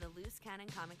Cannon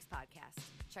Comics podcast.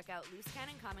 Check out Loose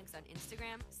Cannon Comics on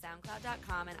Instagram,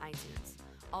 SoundCloud.com, and iTunes.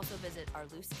 Also visit our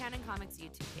Loose Cannon Comics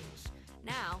YouTube page.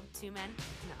 Now, two men...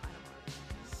 No, I don't want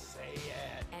to. Say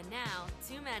it. And now,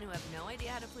 two men who have no idea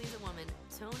how to please a woman,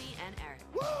 Tony and Eric.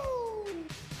 Woo!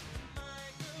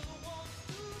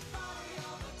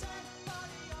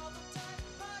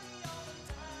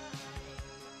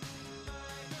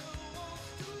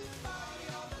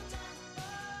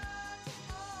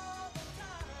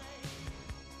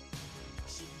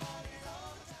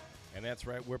 And that's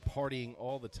right. We're partying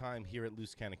all the time here at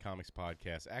Loose Cannon Comics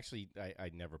Podcast. Actually,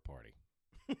 I never party.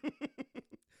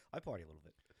 I party a little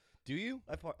bit. Do you?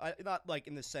 I not like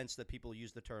in the sense that people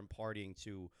use the term partying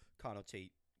to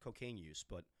connotate cocaine use,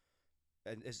 but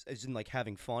as in like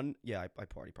having fun. Yeah, I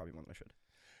party probably more than I should.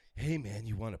 Hey, man,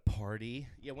 you want to party?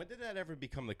 Yeah, when did that ever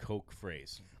become the Coke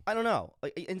phrase? I don't know.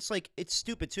 It's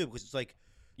stupid too because it's like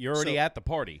You're already at the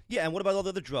party. yeah. And what about all the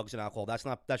other drugs and alcohol? That's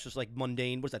just like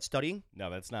mundane. What's that? Studying? No,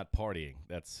 that's not partying.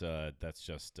 That's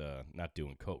just not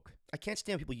doing Coke. I can't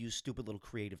stand people use stupid little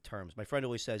creative terms. My friend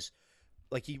always says,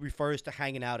 like he refers to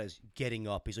hanging out as getting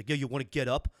up. He's like, "Yo, you want to get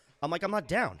up?" I'm like, "I'm not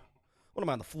down. What am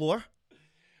I on the floor?"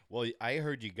 Well, I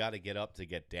heard you got to get up to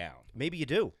get down. Maybe you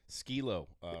do. Skilo.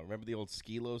 Remember the old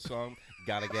Skilo song?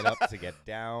 Got to get up to get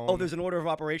down. Oh, there's an order of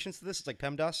operations to this. It's like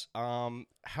PEMDAS.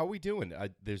 How are we doing?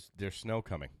 There's snow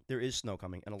coming. There is snow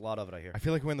coming, and a lot of it I hear. I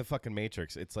feel like we're in the fucking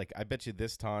Matrix. It's like, I bet you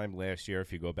this time last year,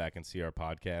 if you go back and see our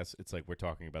podcast, it's like we're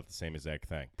talking about the same exact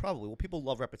thing. Probably. Well, people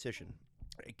love repetition.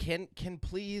 Can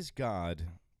please, God,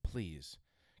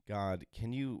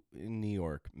 can you in New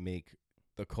York make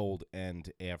the cold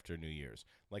end after New Year's?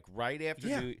 Like right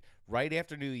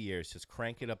after New Year's, just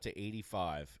crank it up to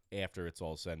 85 after it's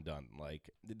all said and done. Like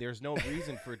there's no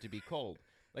reason for it to be cold.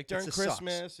 Like during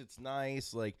Christmas, it's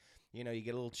nice. Like, you know, you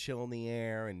get a little chill in the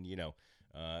air, and you know,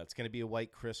 it's gonna be a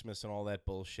white Christmas and all that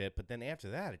bullshit. But then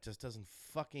after that, it just doesn't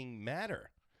fucking matter.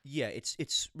 Yeah,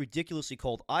 it's ridiculously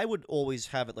cold. I would always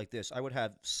have it like this. I would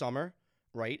have summer,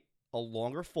 right? A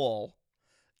longer fall.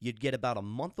 You'd get about a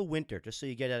month of winter just so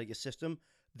you get out of your system.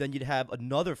 Then you'd have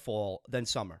another fall, then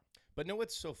summer. But no,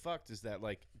 what's so fucked is that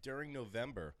like during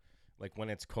November, like when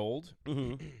it's cold,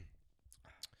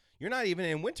 you're not even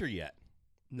in winter yet.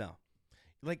 No.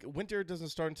 Like winter doesn't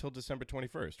start until December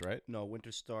 21st, right? No,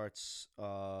 winter starts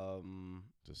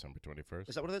December 21st.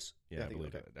 Is that what it is? Yeah,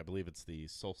 I believe it's the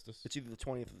solstice. It's either the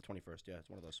 20th or the 21st. Yeah, it's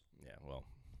one of those. Yeah, well,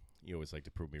 you always like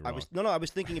to prove me wrong. I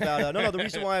was thinking about the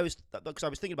reason why because I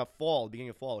was thinking about fall, the beginning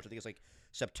of fall, which I think is like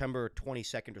September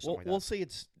 22nd or something like that. We'll say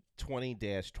it's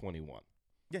 20-21.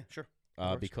 Yeah, sure.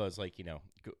 Because like, you know,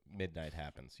 midnight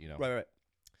happens, you know. Right.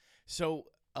 So,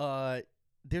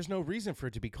 there's no reason for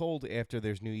it to be cold after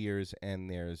there's New Year's and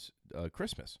there's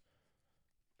Christmas.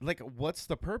 Like, what's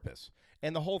the purpose?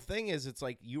 And the whole thing is, it's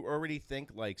like you already think,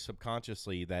 like,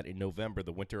 subconsciously that in November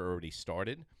the winter already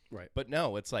started. Right. But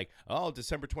no, it's like, oh,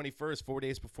 December 21st, 4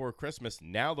 days before Christmas,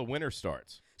 now the winter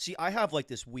starts. See, I have, like,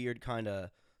 this weird kind of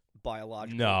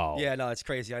biological... No. Yeah, no, it's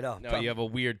crazy, I know. No, you have a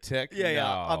weird tick? Yeah, no.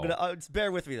 I'm gonna...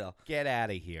 bear with me, though. Get out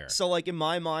of here. So, like, in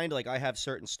my mind, like, I have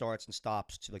certain starts and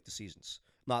stops to, like, the seasons.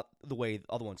 Not the way the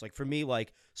other ones. Like, for me,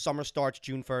 like, summer starts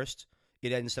June 1st.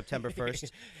 It ends September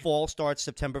 1st. Fall starts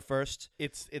September 1st.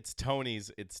 It's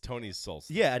Tony's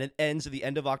solstice. Yeah, and it ends at the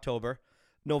end of October.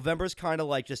 November's kind of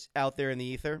like just out there in the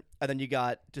ether. And then you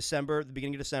got December. The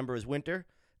beginning of December is winter,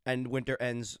 and winter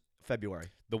ends February.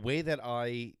 The way that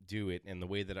I do it and the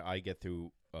way that I get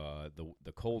through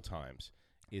the cold times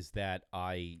is that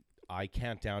I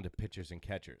count down to pitchers and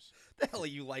catchers. The hell are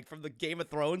you like from the Game of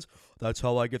Thrones? That's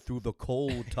how I get through the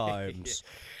cold times.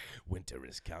 Winter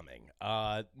is coming.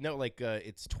 No, like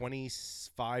it's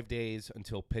 25 days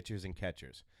until pitchers and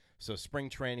catchers. So spring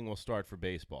training will start for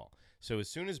baseball. So as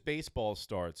soon as baseball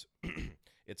starts,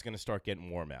 it's going to start getting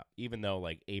warm out. Even though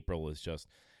like April just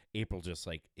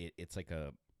like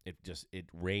it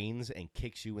rains and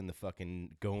kicks you in the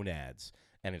fucking gonads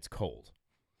and it's cold.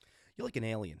 You're like an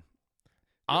alien.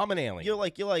 I'm an alien. You're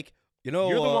like you know.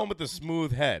 You're the one with the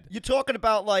smooth head. You're talking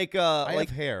about like I like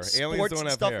have hair. sports Aliens don't and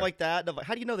have stuff hair. like that.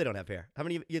 How do you know they don't have hair? How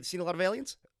many you seen a lot of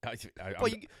aliens? Well,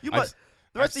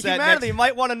 the I've rest of sat humanity next-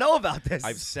 might want to know about this.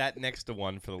 I've sat next to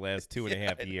one for the last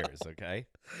 2.5 years. Okay,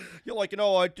 You're like,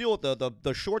 I deal with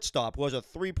the shortstop who has a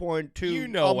 3.2. you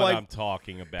know what I'm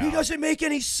talking about. He doesn't make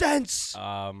any sense.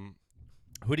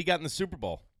 Who do you got in the Super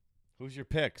Bowl? Who's your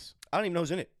picks? I don't even know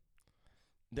who's in it.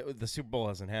 The Super Bowl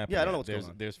hasn't happened. Yeah, I don't yet. know what's going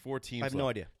on. There's 4 teams. I have left. no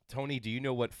idea. Tony, do you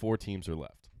know what 4 teams are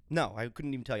left? No, I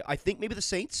couldn't even tell you. I think maybe the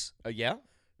Saints. Yeah.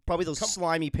 Probably those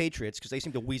slimy Patriots because they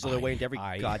seem to weasel their way into every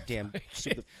goddamn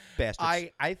stupid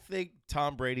bastards. I think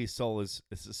Tom Brady sold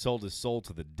his soul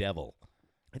to the devil.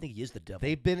 I think he is the devil.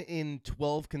 They've been in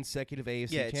 12 consecutive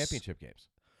AFC Yeah, it's- championship games.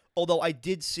 Although I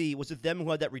did see, was it them who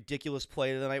had that ridiculous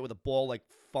play the night where the ball like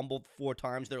fumbled 4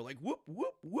 times? They were like, whoop,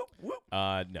 whoop, whoop, whoop.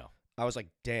 No. I was like,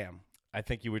 damn. I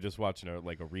think you were just watching a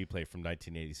replay from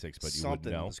 1986, but you wouldn't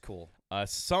Something know. was cool.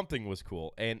 Something was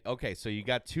cool. And, okay, so you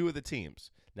got 2 of the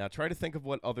teams. Now, try to think of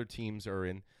what other teams are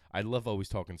in. I love always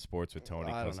talking sports with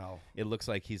Tony. I don't 'cause know. It looks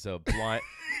like he's a blind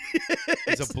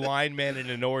he's a blind man in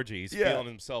an orgy. He's Yeah.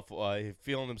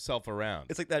 feeling himself around.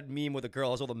 It's like that meme where the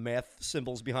girl has all the math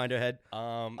symbols behind her head.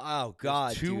 Oh,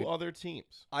 God, 2 dude. other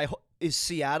teams. Is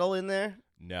Seattle in there?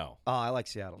 No. Oh, I like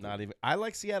Seattle. Not even. I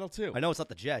like Seattle, too. I know it's not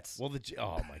the Jets. Well,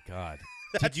 oh, my God.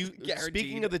 That's Did you? guaranteed.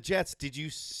 Speaking of the Jets, did you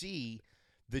see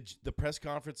the press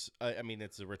conference? I mean,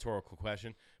 it's a rhetorical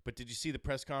question, but did you see the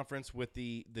press conference with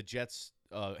the Jets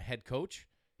head coach?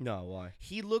 No, why?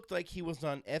 He looked like he was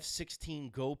on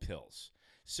F-16 Go pills.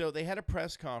 So they had a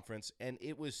press conference, and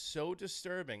it was so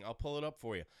disturbing. I'll pull it up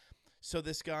for you. So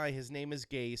this guy, his name is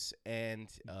Gase, and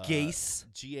Gase?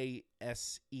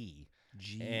 G-A-S-E.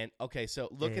 G. And okay, so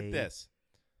look A. at this.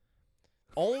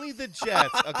 Only the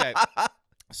Jets. Okay.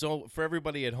 So for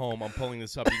everybody at home, I'm pulling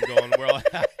this up. You can go on World.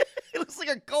 It looks like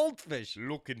a goldfish.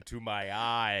 Look into my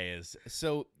eyes.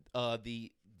 So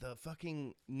the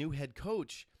fucking new head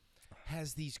coach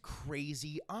has these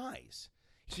crazy eyes.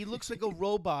 He looks like a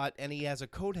robot, and he has a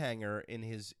coat hanger in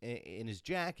his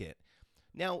jacket.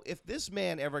 Now, if this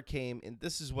man ever came, and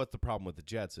this is what the problem with the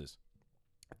Jets is,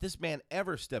 if this man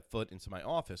ever stepped foot into my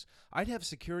office, I'd have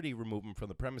security remove him from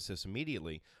the premises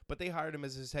immediately, but they hired him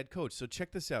as his head coach. So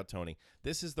check this out, Tony.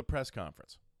 This is the press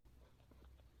conference.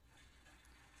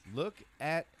 Look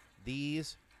at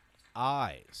these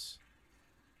eyes.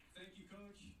 Thank you,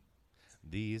 Coach.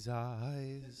 These At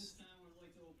eyes. this time, I'd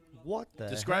like to open it up. What the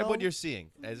Describe hell? what you're seeing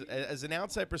as an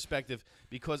outside perspective,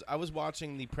 because I was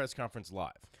watching the press conference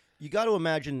live. You got to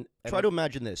imagine. And Try the- to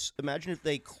imagine this. Imagine if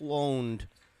they cloned.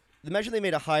 Imagine they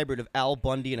made a hybrid of Al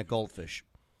Bundy and a goldfish.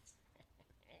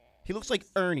 He looks like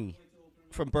Ernie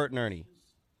from Bert and Ernie.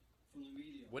 From the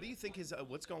media. What do you think is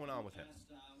what's going on with him?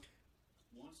 Passed out.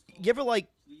 Once You ever like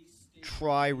please stay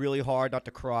try really hard not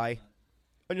to cry,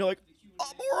 and you're like, I'm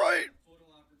all right. photo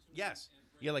opportunity. Yes.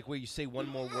 Yeah, like where you say one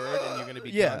more word and you're going to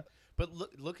be Yeah. done. But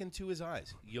look into his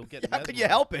eyes. You'll get How can you mesmerized.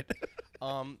 help it?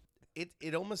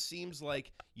 It almost seems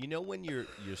like, you know, when you're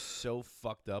so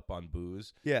fucked up on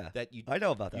booze Yeah, that you I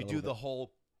know about that. you a do little the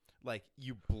whole, like,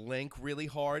 you blink really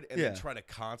hard and Yeah. then try to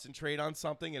concentrate on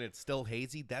something and it's still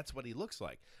hazy. That's what he looks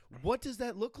like. What does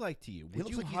that look like to you? Would looks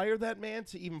you like he's- hire that man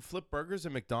to even flip burgers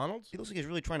at McDonald's? bit. He looks like he's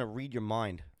really trying to read your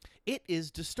mind. It is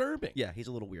disturbing. Yeah, he's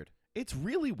a little weird. It's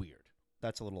really weird.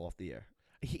 That's a little off the air.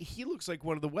 He looks like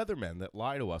one of the weathermen that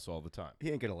lie to us all the time. He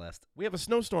ain't gonna last. We have a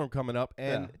snowstorm coming up,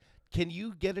 and Yeah. can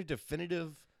you get a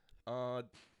definitive, do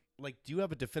you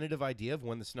have a definitive idea of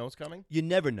when the snow's coming? You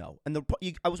never know. And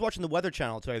I was watching the Weather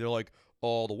Channel today. They're like,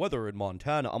 "Oh, the weather in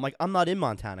Montana." I'm like, "I'm not in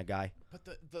Montana, guy."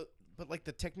 But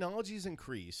the technology's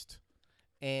increased,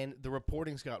 and the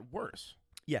reporting's got worse.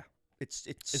 Yeah, it's.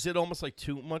 Is it almost like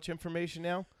too much information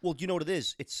now? Well, do you know what it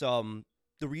is? It's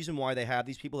the reason why they have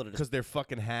these people that are just Because they're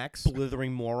fucking hacks.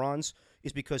 blithering morons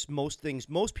is because most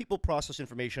people process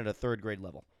information at a third grade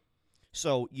level.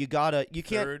 So you can't.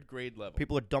 Third grade level.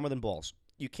 People are dumber than balls.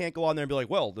 You can't go on there and be like,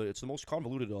 "Well, it's the most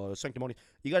convoluted sanctimonious."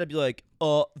 You got to be like,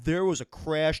 there was a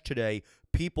crash today.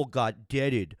 People got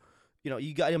deaded." You know,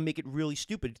 you got to make it really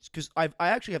stupid. Because I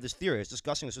actually have this theory. I was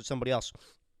discussing this with somebody else.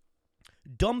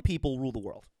 Dumb people rule the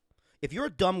world. If you're a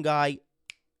dumb guy,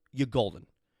 you're golden.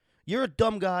 You're a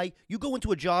dumb guy. You go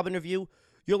into a job interview.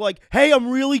 You're like, "Hey, I'm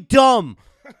really dumb."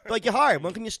 Like, you're hired.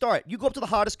 When can you start? You go up to the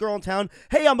hottest girl in town.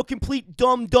 "Hey, I'm a complete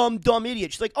dumb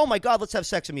idiot." She's like, "Oh my God, let's have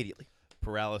sex immediately."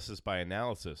 Paralysis by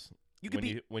analysis. You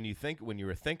could when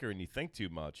you're a thinker and you think too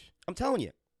much. I'm telling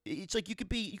you, it's like you could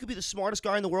be the smartest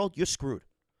guy in the world. You're screwed.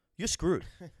 You're screwed.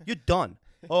 You're done.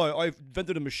 "Oh, I've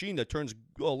invented a machine that turns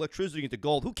electricity into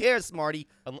gold." Who cares, smarty?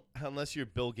 Unless you're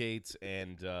Bill Gates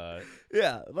and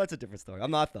Yeah, that's a different story.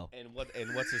 I'm not though.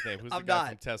 what's his name? Who's the I'm guy not.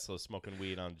 from Tesla smoking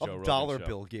weed on Joe I'm Rogan's dollar show?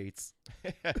 Bill Gates,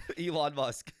 Elon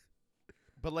Musk.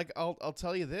 But like I'll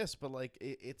tell you this, but like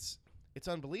it's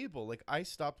unbelievable. Like I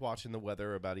stopped watching the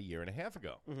weather about a year and a half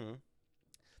ago. Mm-hmm.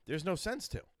 There's no sense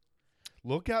to.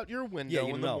 Look out your window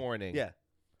you in know. the morning. Yeah.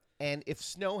 And if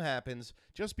snow happens,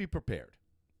 just be prepared.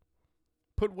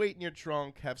 Put weight in your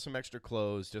trunk, have some extra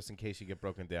clothes just in case you get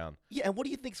broken down. Yeah, and what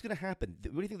do you think's going to happen?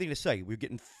 What do you think they're going to say? We're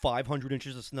getting 500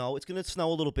 inches of snow. It's going to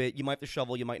snow a little bit. You might have to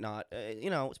shovel. You might not.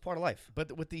 It's part of life.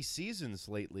 But with these seasons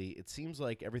lately, it seems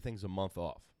like everything's a month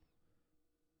off.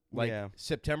 Like Yeah.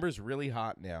 September's really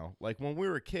hot now. Like when we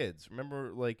were kids,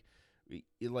 remember like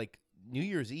New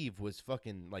Year's Eve was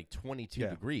fucking like 22 Yeah.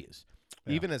 degrees.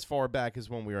 Yeah. Even as far back as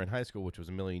when we were in high school, which was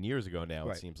a million years ago now,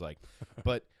 Right. it seems like.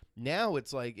 But now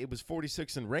it's like it was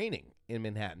 46 and raining in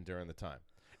Manhattan during the time.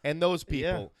 And those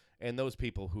people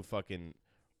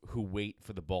who wait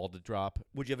for the ball to drop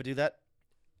Would you ever do that?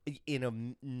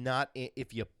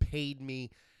 if you paid me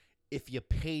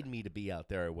to be out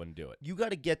there, I wouldn't do it. You got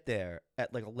to get there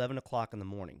at like 11 o'clock in the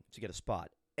morning to get a spot,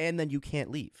 and then you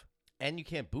can't leave. And you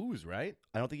can't booze, right?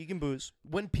 I don't think you can booze.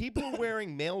 When people are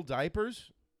wearing male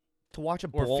diapers To watch a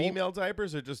or ball female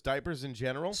diapers or just diapers in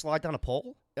general, slide down a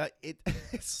pole? it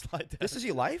slide down. This is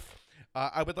your life?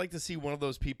 I would like to see one of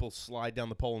those people slide down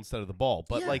the pole instead of the ball.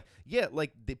 But Yeah.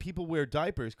 like the people wear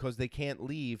diapers because they can't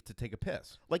leave to take a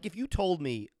piss. Like, if you told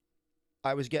me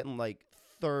I was getting like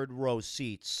third row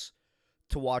seats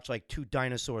to watch like two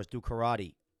dinosaurs do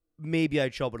karate, maybe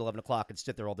I'd show up at 11 o'clock and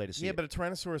sit there all day to see Yeah, it. but a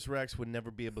Tyrannosaurus Rex would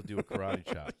never be able to do a karate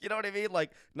chop. You know what I mean?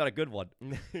 Like, not a good one.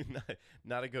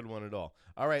 Not a good one at all.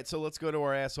 All right, so let's go to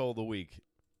our asshole of the week.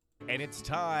 And it's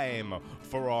time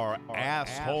for our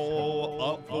asshole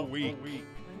of the week.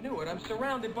 I knew it. I'm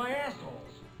surrounded by assholes.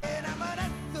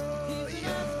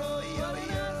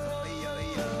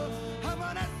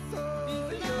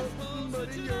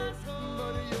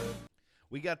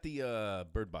 We got the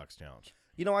Bird Box Challenge.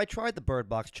 You know, I tried the Bird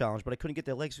Box Challenge, but I couldn't get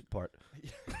their legs apart.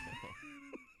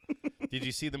 Did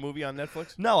you see the movie on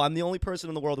Netflix? No, I'm the only person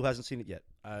in the world who hasn't seen it yet.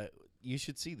 You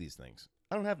should see these things.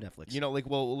 I don't have Netflix. You know, like,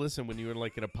 well, listen, when you're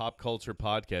like in a pop culture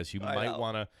podcast, you I might know.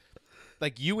 want to,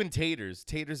 like, you and Taters.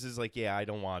 Taters is like, yeah, I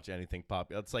don't watch anything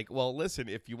pop. It's like, well, listen,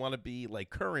 if you want to be like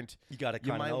current, you got to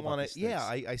you kind of might know about want these to.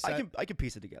 Yeah, things. I can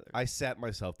piece it together. I sat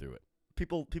myself through it.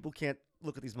 People can't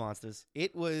look at these monsters.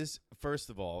 It was, first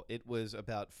of all, it was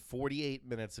about 48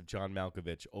 minutes of John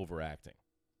Malkovich overacting.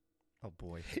 Oh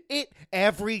boy.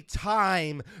 Every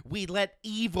time we let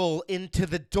evil into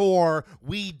the door,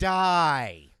 we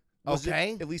die. Was it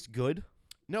Okay? at least good?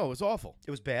 No, it was awful.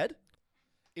 It was bad?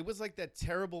 It was like that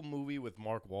terrible movie with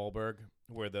Mark Wahlberg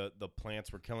where the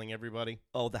plants were killing everybody.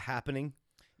 Oh, The Happening?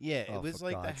 Yeah, Oh, it was for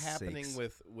like God's the happening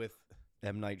sakes. with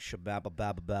M. Night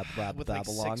Shyamalan, with like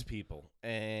Babylon. 6 people,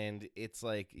 and it's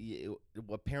like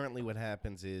apparently what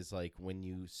happens is like when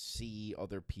you see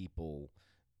other people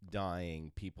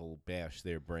dying, people bash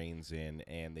their brains in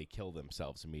and they kill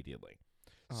themselves immediately.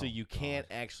 So Oh, you can't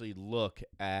God. actually look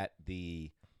at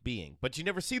the being, but you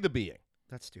never see the being.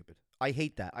 That's stupid. I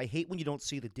hate that. I hate when you don't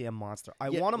see the damn monster. I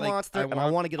Yeah, want a like, monster, and I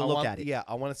want to get a look at it. Yeah,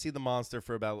 I want to see the monster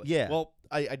for about. Yeah. Well,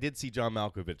 I did see John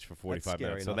Malkovich for 45 scary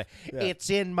minutes. So enough. that, Yeah. it's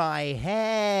in my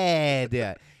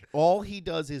head. All he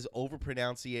does is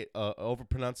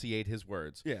overpronunciate his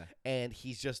words. Yeah. And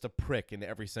he's just a prick in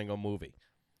every single movie.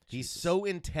 He's so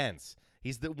intense.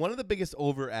 He's one of the biggest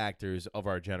overactors of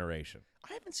our generation.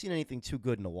 I haven't seen anything too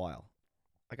good in a while.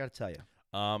 I got to tell you.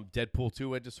 Deadpool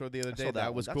 2 I just saw the other I day. saw That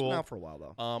one. was That's cool. been out for a while,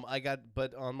 though.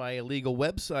 But on my illegal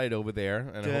website over there,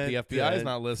 and I hope the FBI is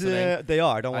not listening. They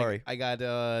are. Don't worry. I got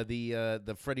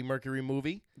the Freddie Mercury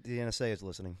movie, The NSA is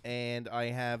listening. and I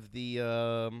have the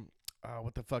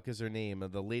what the fuck is her name?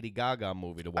 The Lady Gaga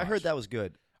movie to watch. I heard that was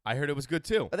good. I heard it was good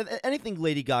too. Anything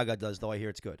Lady Gaga does, though, I hear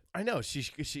it's good. I know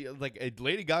she like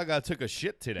Lady Gaga took a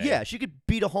shit today. Yeah, she could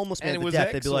beat a homeless man And it to was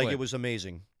death. They'd be like, excellent. it was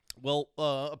amazing. Well,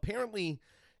 apparently,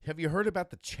 have you heard about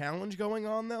the challenge going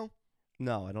on though?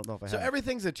 No, I don't know if I So have.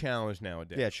 everything's a challenge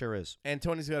nowadays. Yeah, it sure is. And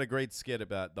Tony's got a great skit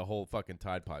about the whole fucking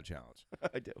Tide Pod challenge.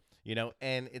 I do. You know,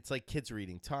 and it's like kids are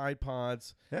eating Tide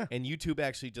Pods. Yeah. And YouTube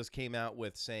actually just came out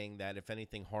with saying that if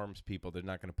anything harms people, they're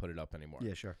not going to put it up anymore.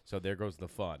 Yeah, sure. So there goes the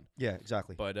fun. Yeah,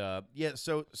 exactly. But yeah,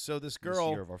 so this This girl,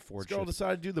 year of our Ford this girl shit.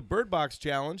 decided to do the Bird Box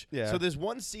challenge. Yeah. So there's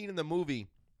one scene in the movie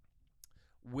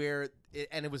where,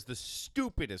 and it was the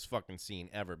stupidest fucking scene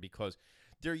ever because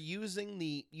they're using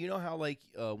you know how like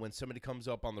when somebody comes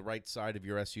up on the right side of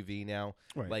your SUV now,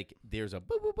 Right. like there's a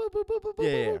boop, boop, boop, boop, boop, boop, Yeah,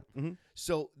 yeah, boop, yeah. Mhm.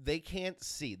 So they can't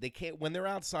see. They can't when they're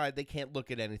outside. They can't look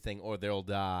at anything or they'll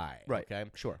die. Right. Okay.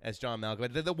 Sure. As John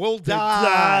Malkovich, we'll They'll die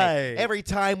die. every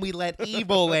time we let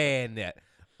evil in.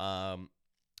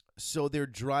 So they're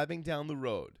driving down the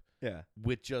road Yeah.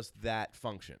 with just that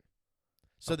function.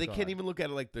 So Oh, they God. can't even look at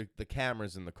it like the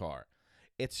cameras in the car.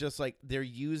 It's just like they're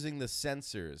using the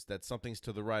sensors that something's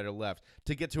to the right or left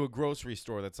to get to a grocery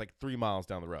store that's like 3 miles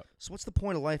down the road. So what's the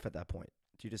point of life at that point?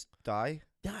 Do you just die?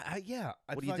 Yeah.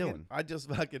 What are you doing? I just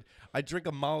I drink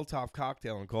a Molotov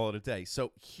cocktail and call it a day.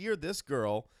 So hear this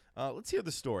girl. Let's hear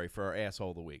the story for our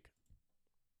asshole of the week.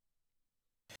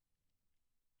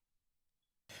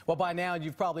 Well, by now,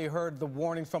 you've probably heard the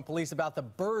warnings from police about the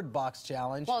Bird Box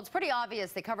Challenge. Well, it's pretty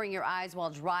obvious that covering your eyes while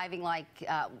driving,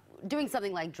 doing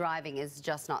something like driving, is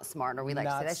just not smart, or we like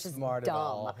to say that's just smart dumb. at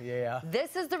all. Yeah.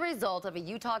 This is the result of a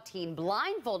Utah teen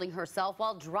blindfolding herself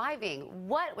while driving.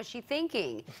 What was she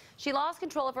thinking? She lost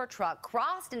control of her truck,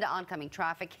 crossed into oncoming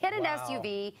traffic, hit an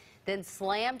SUV, then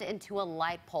slammed into a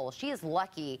light pole. She is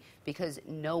lucky because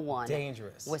no one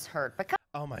was hurt. But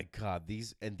oh my God,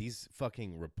 these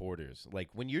fucking reporters. Like,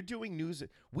 when you're doing news,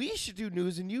 we should do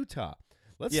news in Utah.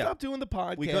 Let's stop doing the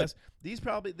podcast. We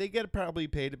could. They get probably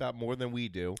paid about more than we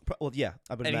do. Well, yeah,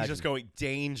 I would And imagine. he's just going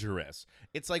dangerous.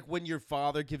 It's like when your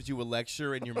father gives you a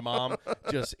lecture and your mom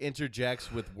just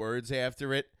interjects with words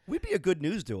after it. We'd be a good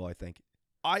news duo, I think.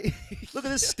 Look at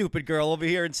this stupid girl over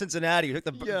here in Cincinnati who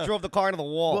drove the car into the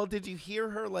wall. Well, did you hear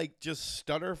her like just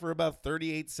stutter for about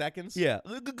 38 seconds? Yeah.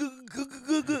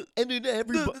 And then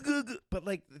everybody. But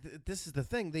like, this is the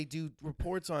thing. They do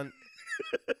reports on.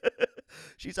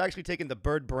 She's actually taking the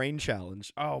bird brain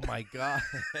challenge. Oh my God.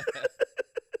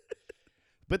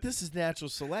 But this is natural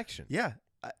selection. Yeah.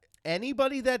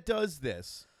 Anybody that does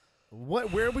this,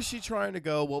 where was she trying to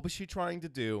go? What was she trying to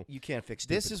do? You can't fix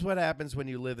stupid. This is what happens when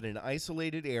you live in an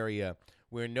isolated area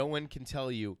where no one can tell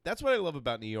you. That's what I love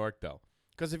about New York, though.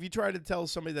 Because if you try to tell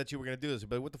somebody that you were going to do this,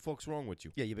 but what the fuck's wrong with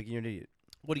you? Yeah, you're an idiot.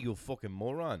 What are you, a fucking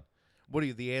moron? What are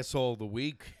you, the asshole of the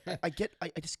week? I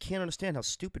just can't understand how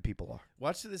stupid people are.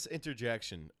 Watch this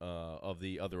interjection of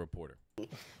the other reporter.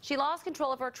 she lost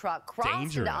control of her truck,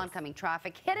 crossed into oncoming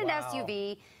traffic, hit an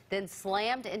SUV, then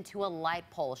slammed into a light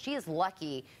pole. She is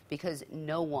lucky because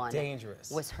no one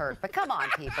was hurt. But come on,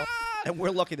 people. And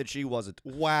we're lucky that she wasn't.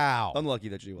 Wow. Unlucky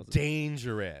that she wasn't.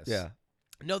 Dangerous. Yeah.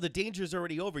 No, the danger is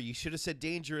already over. You should have said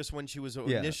dangerous when she was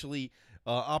initially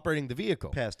operating the vehicle.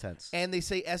 Past tense. And they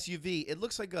say SUV. It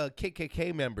looks like a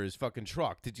KKK member's fucking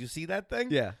truck. Did you see that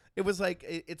thing? Yeah. It was like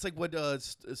it's like what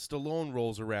Stallone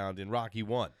rolls around in Rocky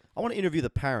 1. I want to interview the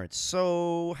parents.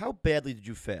 So, how badly did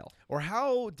you fail? Or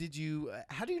how do you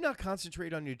not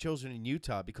concentrate on your children in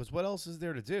Utah? Because what else is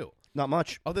there to do? Not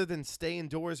much. Other than stay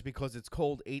indoors because it's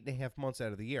cold 8.5 months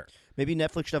out of the year. Maybe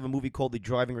Netflix should have a movie called The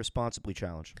Driving Responsibly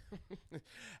Challenge.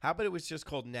 How about it was just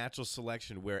called Natural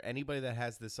Selection, where anybody that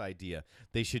has this idea,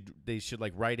 they should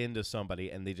like write into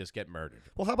somebody and they just get murdered.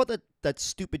 Well, how about that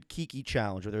stupid Kiki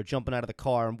challenge where they're jumping out of the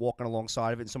car and walking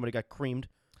alongside of it and somebody got creamed?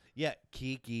 Yeah,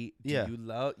 Kiki. Do Yeah. you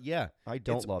love? Yeah, I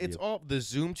don't love It's you. all the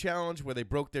Zoom challenge where they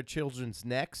broke their children's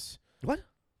necks. What?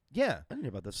 Yeah, I didn't hear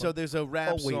about this. so one. there's a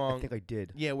rap Oh wait, song. I think I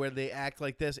did. Yeah, where they act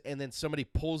like this, and then somebody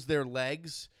pulls their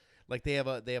legs, like they have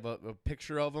a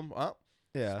picture of them. Oh,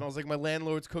 Yeah. smells like my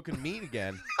landlord's cooking meat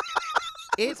again.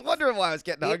 I was wondering why I was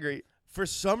getting hungry. For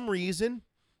some reason,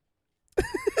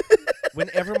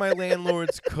 whenever my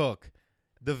landlords cook,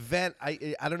 the vent,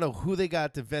 I don't know who they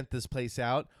got to vent this place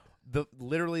out.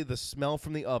 Literally the smell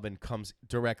from the oven comes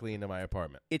directly into my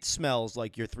apartment. It smells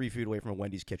like you're 3 feet away from a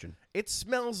Wendy's kitchen. It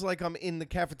smells like I'm in the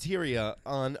cafeteria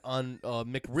on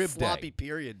McRib Sloppy Day.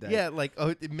 period day. Yeah, like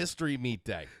mystery meat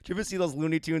day. Did you ever see those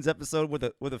Looney Tunes episode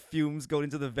where the fumes go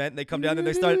into the vent and they come down and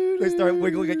they start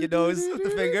wiggling at your nose with the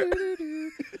finger?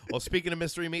 Well, speaking of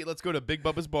mystery meat, let's go to Big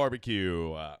Bubba's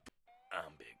Barbecue. I'm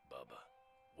Big Bubba.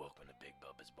 Welcome to Big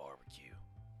Bubba's Barbecue.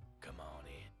 Come on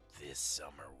in. This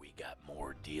summer we got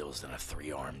more deals than a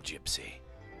 3-armed gypsy.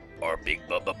 Our Big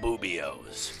Bubba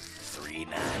Boobios,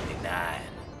 $3.99.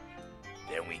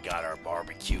 Then we got our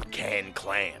barbecue canned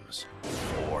clams,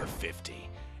 $4.50.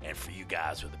 And for you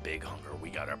guys with a big hunger, we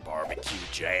got our barbecue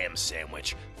jam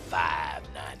sandwich, $5.99.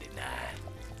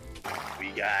 We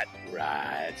got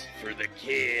rides for the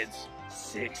kids,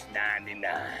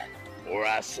 $6.99. Or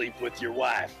I sleep with your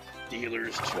wife,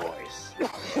 dealer's choice.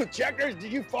 Checkers,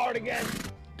 did you fart again?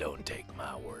 Don't take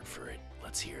my word for it.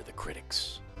 Let's hear the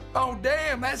critics. Oh,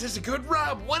 damn, that's just a good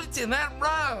rub. What's in that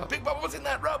rub? Big Bubba, what's in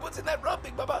that rub? What's in that rub,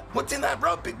 Big Bubba? What's in that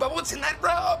rub, Big Bubba? What's in that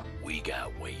rub? We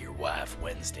got Weigh Your Wife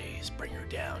Wednesdays. Bring her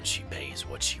down, she pays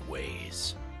what she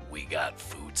weighs. We got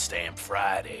Food Stamp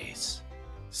Fridays.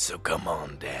 So come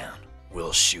on down.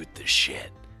 We'll shoot the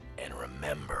shit. And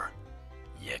remember,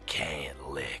 you can't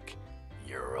lick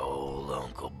your old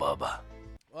Uncle Bubba.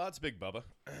 Well, that's Big Bubba.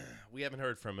 We haven't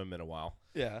heard from him in a while.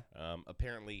 Yeah.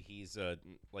 Apparently, he's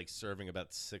like serving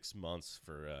about 6 months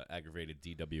for aggravated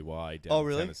DWI. Down Oh, in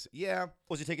really? Tennessee. Yeah.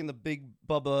 Was he taking the Big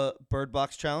Bubba Bird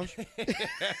Box Challenge?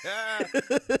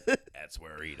 That's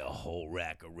where I eat a whole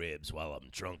rack of ribs while I'm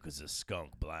drunk as a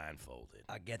skunk blindfolded.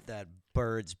 I get that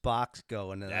bird's box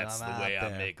going. And That's I'm the way out I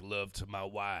there. make love to my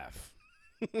wife.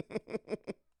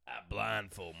 I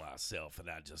blindfold myself and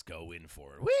I just go in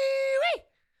for it. Wee-wee!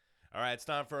 All right, it's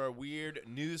time for a weird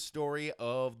news story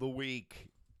of the week.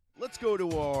 Let's go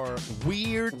to our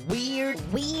weird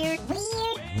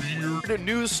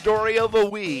news story of the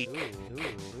week.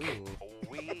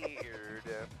 Weird.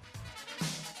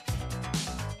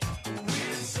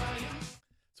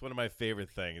 It's one of my favorite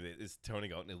things. Is Tony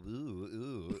going,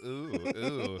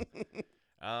 ooh.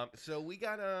 So we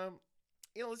got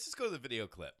let's just go to the video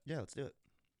clip. Yeah, let's do it.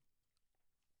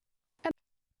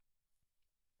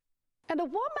 And a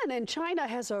woman in China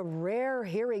has a rare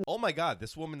hearing. Oh my God,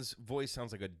 this woman's voice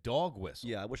sounds like a dog whistle.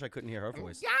 Yeah, I wish I couldn't hear her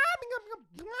voice.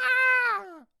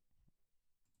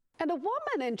 And a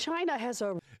woman in China has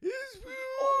a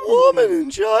Woman in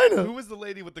China. Who was the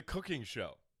lady with the cooking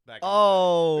show back?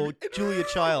 Oh, Julia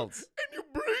Childs. And you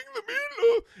bring the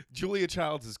meatloaf. Julia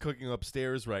Childs is cooking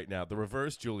upstairs right now. The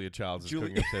reverse Julia Childs is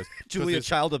cooking upstairs. Julia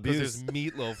Child abuse. There's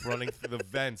meatloaf running through the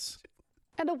vents.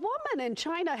 And a woman in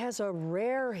China has a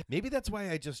rare. Maybe that's why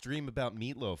I just dream about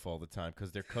meatloaf all the time,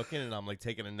 because they're cooking and I'm like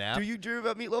taking a nap. Do you dream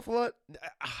about meatloaf a lot?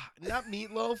 Not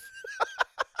meatloaf.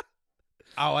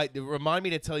 Remind me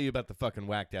to tell you about the fucking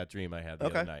whacked out dream I had the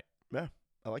other night. Yeah,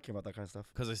 I like hearing about that kind of stuff.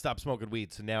 Because I stopped smoking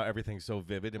weed, so now everything's so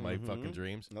vivid in my fucking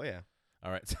dreams. Oh, yeah.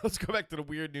 All right, so let's go back to the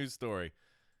weird news story.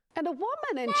 And a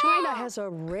woman in China has a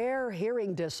rare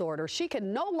hearing disorder. She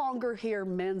can no longer hear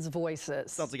men's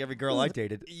voices. Sounds like every girl I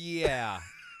dated. Yeah.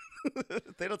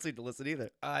 They don't seem to listen either.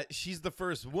 She's the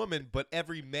first woman, but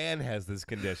every man has this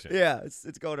condition. Yeah,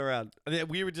 it's going around. And then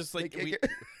we were just like,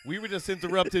 we were just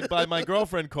interrupted by my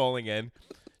girlfriend calling in.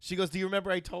 She goes, "Do you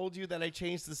remember I told you that I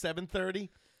changed to 7:30?"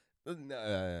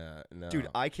 No. Dude,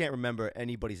 I can't remember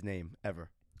anybody's name ever.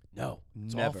 No,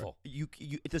 it's Never. awful. You,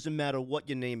 it doesn't matter what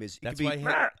your name is. It That's could be,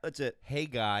 why. that's it. Hey,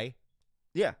 guy.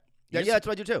 Yeah, that's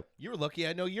what I do too. You're lucky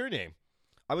I know your name.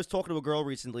 I was talking to a girl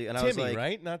recently, and Timmy, I was like,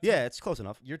 right? Not yeah, it's close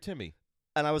enough. You're Timmy.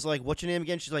 And I was like, what's your name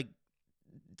again? She's like,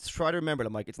 try to remember it.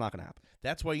 I'm like, it's not gonna happen.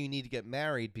 That's why you need to get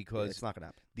married, because It's not gonna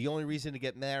happen. the only reason to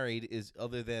get married is,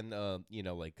 other than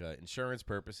insurance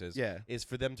purposes, is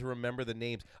for them to remember the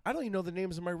names. I don't even know the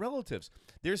names of my relatives.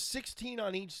 There's 16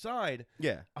 on each side.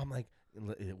 Yeah. I'm like,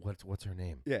 what's her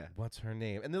name? Yeah. What's her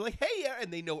name? And they're like, hey, yeah,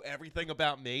 and they know everything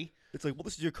about me. It's like, well,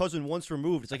 this is your cousin once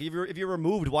removed. It's like, if you're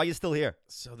removed, why are you still here?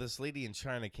 So this lady in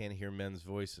China can't hear men's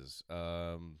voices.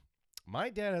 My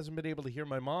dad hasn't been able to hear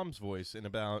my mom's voice in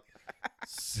about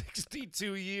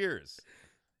 62 years.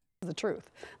 The truth.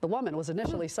 The woman was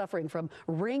initially suffering from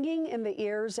ringing in the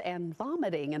ears and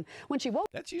vomiting. And when she woke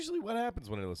That's usually what happens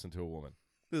when I listen to a woman.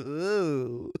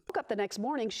 Ooh. up the next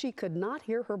morning, she could not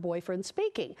hear her boyfriend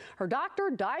speaking. Her doctor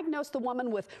diagnosed the woman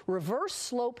with reverse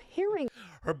slope hearing.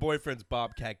 Her boyfriend's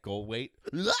Bobcat Goldthwait.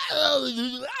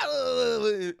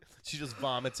 She just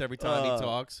vomits every time he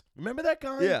talks. Remember that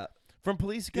guy? Yeah. From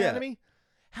Police Academy?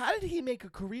 How did he make a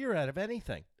career out of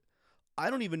anything? I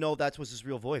don't even know if that was his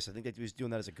real voice. I think that he was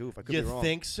doing that as a goof. I could be wrong. You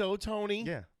think so, Tony?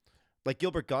 Yeah. Like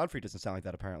Gilbert Gottfried doesn't sound like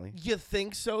that, apparently. You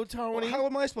think so, Tony? Well, how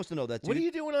am I supposed to know that, dude? What are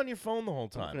you doing on your phone the whole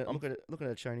time? I'm looking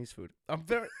at Chinese food. I'm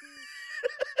very.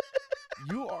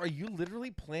 Are you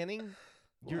literally planning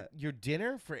your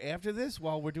dinner for after this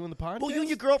while we're doing the podcast? Well, you and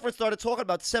your girlfriend started talking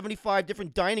about 75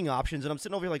 different dining options, and I'm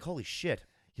sitting over here like, holy shit.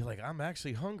 You're like, I'm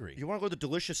actually hungry. You want to go to the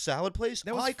delicious salad place?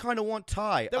 That was I kind of want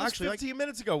Thai. That was Actually, 15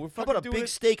 minutes ago. We're how fucking about a doing big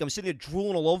steak? I'm sitting there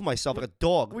drooling all over myself like a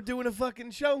dog. We're doing a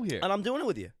fucking show here. And I'm doing it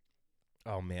with you.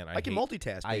 Oh, man. I can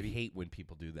multitask, baby. I hate when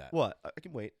people do that. What? I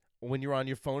can wait. When you're on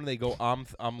your phone and they go, I'm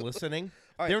listening.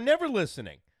 All right. They're never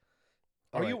listening.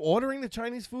 All Are you ordering the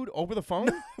Chinese food over the phone?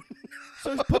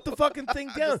 So just put the fucking thing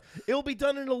down. It'll be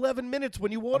done in 11 minutes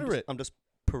when you order it. I'm just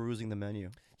perusing the menu.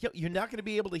 Yo, you're not going to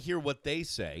be able to hear what they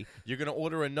say. You're going to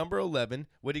order a number 11.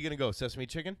 What are you going to go? Sesame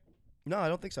chicken? No, I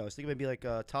don't think so. I was thinking maybe like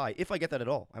Thai. If I get that at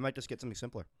all, I might just get something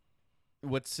simpler.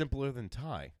 What's simpler than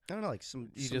Thai? I don't know, like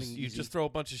you just throw a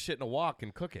bunch of shit in a wok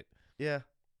and cook it. Yeah,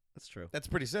 that's true. That's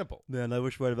pretty simple. Man, I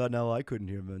wish right about now I couldn't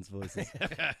hear men's voices.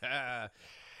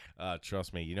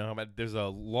 Trust me, you know how much, there's a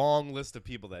long list of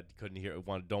people that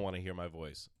don't want to hear my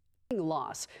voice.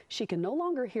 Loss. She can no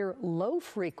longer hear low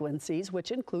frequencies,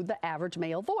 which include the average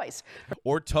male voice.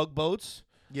 Or tugboats.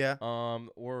 Yeah.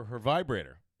 Or her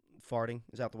vibrator. Farting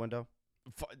is out the window.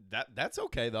 That's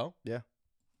okay though. Yeah.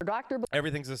 Her doctor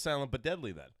Everything's a silent but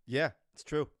deadly then. Yeah, it's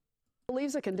true.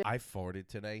 believes a condition. I farted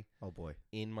today. Oh boy.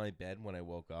 In my bed when I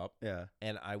woke up. Yeah.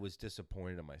 And I was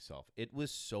disappointed in myself. It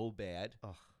was so bad.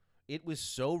 Ugh. It was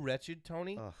so wretched,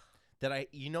 Tony. Ugh. That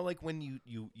like when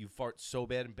you fart so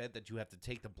bad in bed that you have to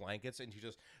take the blankets and you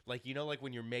just like like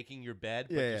when you're making your bed,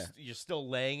 but you're still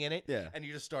laying in it, and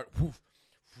you just start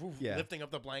lifting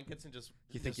up the blankets and just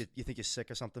you think you're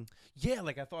sick or something? Yeah,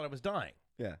 like I thought I was dying.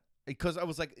 Yeah, because I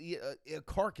was like a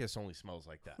carcass only smells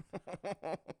like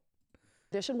that.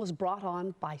 Condition was brought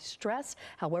on by stress.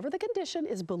 However, the condition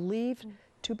is believed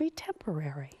to be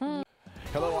temporary.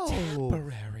 Hello.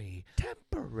 Temporary.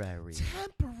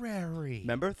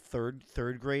 Remember, third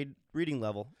grade reading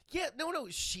level. Yeah, no.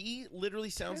 She literally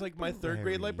sounds like my third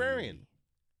grade librarian.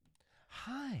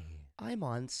 Hi. I'm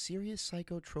on serious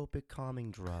psychotropic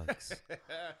calming drugs.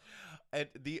 And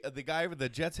the guy with the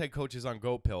Jets head coach is on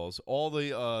goat pills. All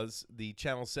the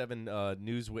Channel 7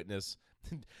 news witness,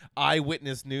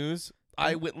 eyewitness news.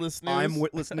 I'm witless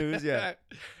news, yeah.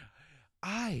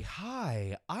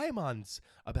 Hi, I'm on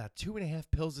about 2.5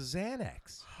 pills of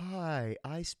Xanax. Hi,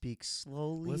 I speak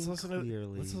slowly and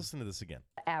clearly. Let's listen to this again.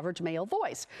 Average male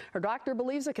voice. Her doctor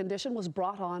believes the condition was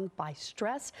brought on by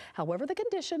stress. However, the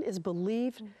condition is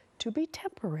believed to be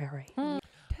temporary.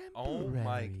 Oh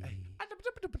my!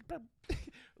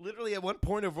 Literally, at one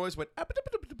point, her voice went.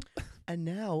 And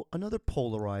now another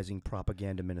polarizing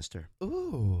propaganda minister.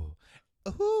 Ooh.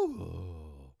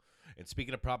 And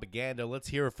speaking of propaganda, let's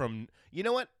hear from, you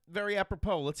know what? Very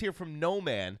apropos. Let's hear from No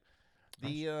Man,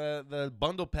 the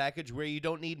bundle package where you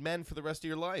don't need men for the rest of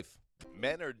your life.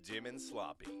 Men are dim and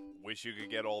sloppy. Wish you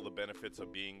could get all the benefits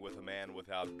of being with a man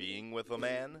without being with a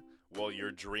man? Well,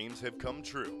 your dreams have come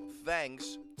true,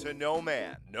 thanks to No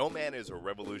Man. No Man is a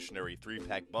revolutionary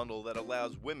 3-pack bundle that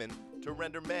allows women to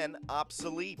render men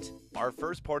obsolete. Our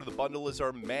first part of the bundle is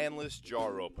our manless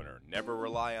jar opener. Never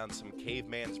rely on some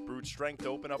caveman's brute strength to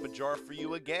open up a jar for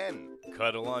you again.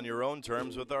 Cuddle on your own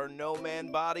terms with our No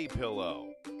Man body pillow.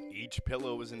 Each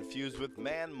pillow is infused with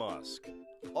man musk.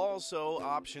 Also,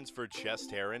 options for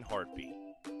chest hair and heartbeat.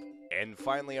 And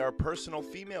finally, our personal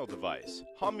female device.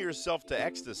 Hum yourself to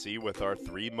ecstasy with our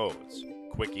 3 modes: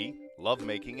 quickie,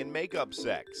 lovemaking, and makeup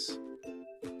sex.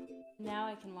 Now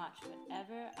I can watch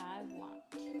whatever I want.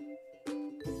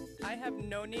 I have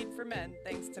no need for men,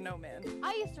 thanks to No Man.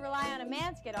 I used to rely on a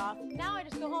man to get off. Now I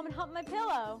just go home and hump my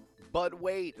pillow. But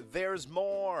wait, there's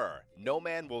more! No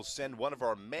Man will send one of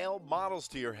our male models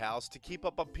to your house to keep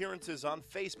up appearances on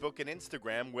Facebook and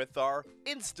Instagram with our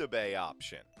InstaBay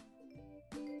option.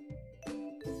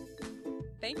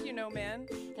 Thank you, No Man.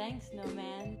 Thanks, No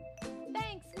Man.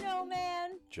 Thanks, No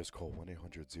Man. Just call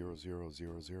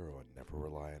 1-800-0000 and never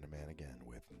rely on a man again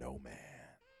with No Man.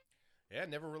 Yeah,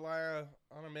 never rely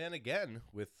on a man again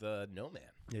with No Man.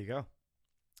 There you go.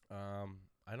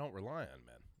 I don't rely on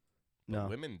men. No. But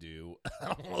women do.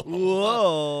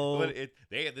 Whoa. But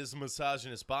this is a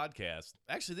misogynist podcast.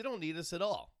 Actually, they don't need us at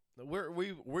all.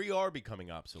 We are becoming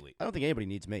obsolete. I don't think anybody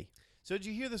needs me. So did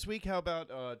you hear this week how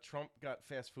about Trump got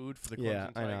fast food for the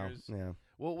Clemson Tigers? I know. Yeah.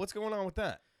 Well, what's going on with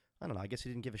that? I don't know. I guess he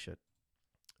didn't give a shit.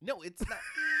 No, it's not.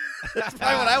 That's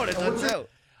probably what I would have done too.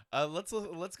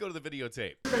 Let's go to the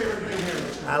videotape.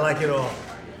 I like it all.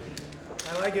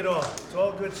 I like it all. It's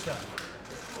all good stuff.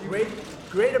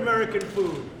 Great American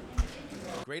food.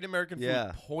 Great American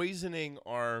food poisoning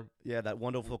our that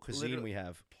wonderful cuisine we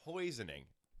have. Poisoning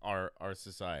our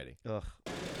society. Ugh.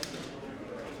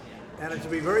 And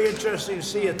it'll be very interesting to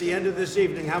see at the end of this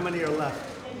evening how many are left.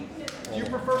 Do you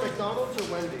prefer McDonald's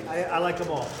or Wendy's? I like them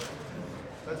all.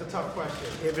 That's a tough question.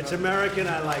 If it's American,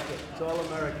 I like it. It's all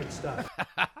American stuff.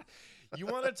 You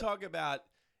want to talk about,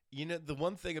 the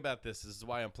one thing about this is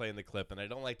why I'm playing the clip, and I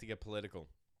don't like to get political.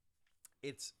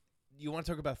 You want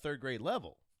to talk about third grade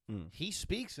level. He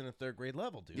speaks in a third grade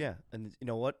level, dude. Yeah, and you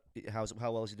know what?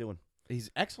 How well is he doing? He's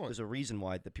excellent. There's a reason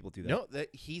why that people do that. No,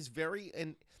 he's very,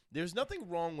 and there's nothing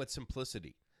wrong with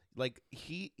simplicity. Like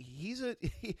he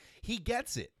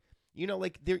gets it. You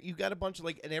got a bunch of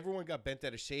and everyone got bent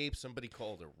out of shape. Somebody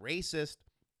called her racist.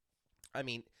 I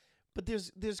mean, but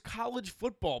there's college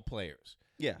football players.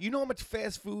 Yeah. You know how much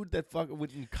fast food that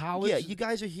in college? Yeah, you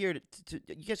guys are here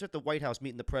you guys are at the White House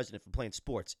meeting the president for playing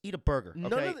sports. Eat a burger,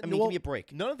 okay? Give me a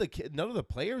break. None of the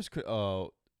players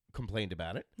complained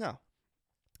about it. No.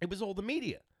 It was all the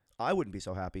media. I wouldn't be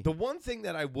so happy. The one thing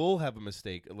that I will have a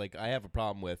mistake, I have a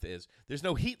problem with, is there's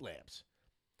no heat lamps.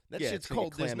 That shit's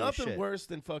cold. There's nothing worse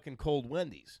than fucking cold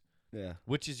Wendy's. Yeah.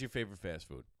 Which is your favorite fast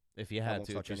food? If you had I won't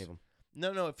touch any of them.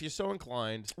 No, if you're so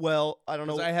inclined. Well, I don't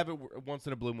know. I have it once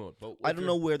in a blue moon. But I don't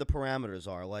know where the parameters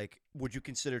are. Would you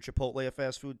consider Chipotle a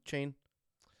fast food chain?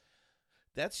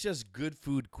 That's just good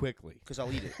food quickly. Because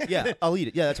I'll eat it. Yeah, I'll eat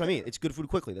it. Yeah, that's what I mean. It's good food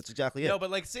quickly. That's exactly it. No,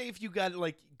 but say if you got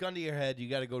gun to your head, you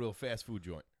got to go to a fast food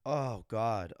joint. Oh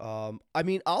God. I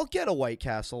mean, I'll get a White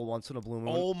Castle once in a blue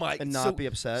moon. Oh my! And not be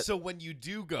upset. So when you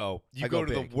do go, you go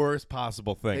to big. the worst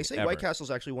possible thing. They say ever. White Castle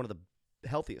is actually one of the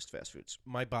healthiest fast foods.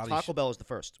 My body. Taco Bell is the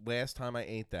first. Last time I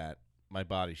ate that, my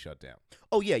body shut down.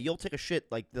 Oh yeah, you'll take a shit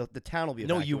the town will be.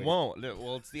 No, evacuated. you won't.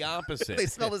 Well, it's the opposite. They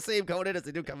smell the same going in as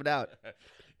they do coming out.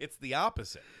 It's the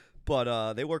opposite.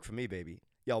 But they work for me, baby.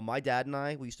 Yo, my dad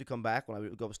and we used to come back when I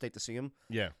would go upstate to see him.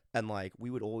 Yeah. And, like,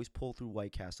 we would always pull through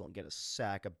White Castle and get a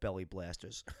sack of belly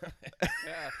blasters.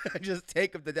 Just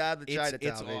take them to down to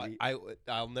Chinatown, baby.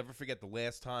 I'll never forget the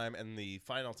last time and the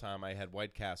final time I had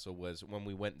White Castle was when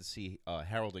we went to see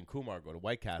Harold and Kumar go to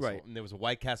White Castle. Right. And there was a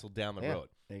White Castle down the road.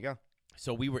 There you go.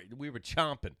 So we were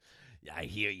chomping. I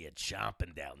hear you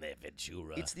chomping down there,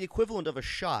 Ventura. It's the equivalent of a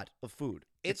shot of food.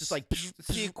 It's just like... It's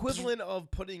the equivalent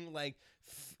of putting, like,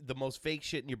 the most fake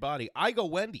shit in your body. I go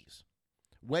Wendy's.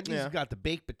 Wendy's got the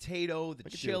baked potato, the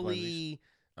chili.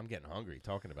 I'm getting hungry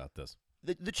talking about this.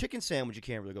 The chicken sandwich you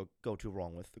can't really go too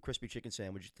wrong with. The crispy chicken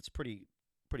sandwich, that's pretty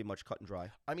much cut and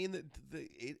dry. I mean,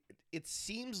 it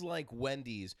seems like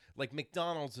Wendy's, like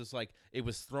McDonald's is like it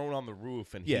was thrown on the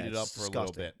roof and heated up for a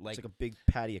little bit. Like, it's like a big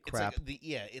patty of crap.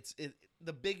 It's like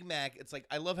the Big Mac. It's like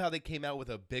I love how they came out with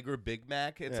a bigger Big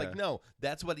Mac. It's like, no,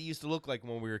 that's what it used to look like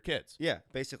when we were kids. Yeah,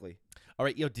 basically. All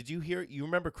right, did you hear? You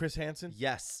remember Chris Hansen?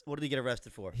 Yes. What did he get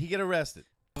arrested for? He get arrested.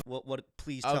 What?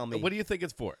 Please tell me. What do you think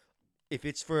it's for? If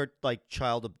it's for like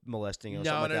child molesting or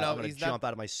something like that, I'm gonna jump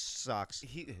out of my socks.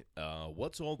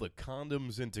 What's all the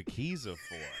condoms in Tequiza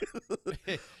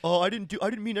for? Oh, I didn't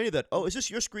mean any of that. Oh, is this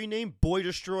your screen name, Boy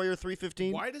Destroyer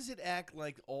 315? Why does it act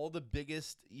like all the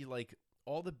biggest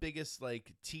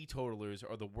teetotalers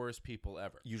are the worst people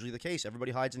ever? Usually the case.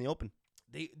 Everybody hides in the open.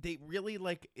 They really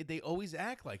they always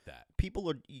act like that.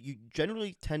 You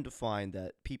generally tend to find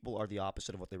that people are the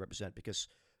opposite of what they represent, because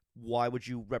why would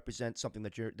you represent something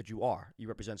that you are? You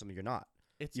represent something you're not.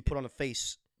 You put on a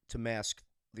face to mask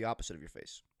the opposite of your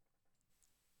face.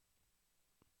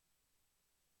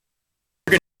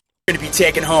 You're going to be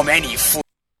taking home any food.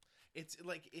 It's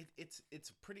like it's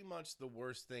pretty much the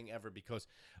worst thing ever, because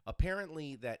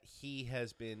apparently that he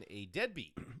has been a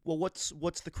deadbeat. Well, what's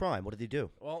the crime? What did he do?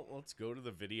 Well, let's go to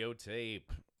the videotape.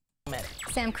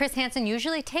 Sam, Chris Hansen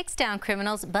usually takes down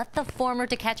criminals, but the former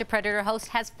To Catch a Predator host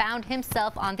has found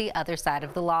himself on the other side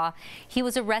of the law. He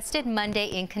was arrested Monday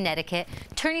in Connecticut,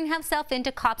 turning himself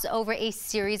into cops over a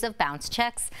series of bounce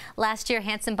checks. Last year,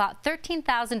 Hansen bought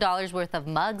 $13,000 worth of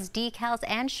mugs, decals,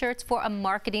 and shirts for a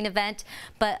marketing event,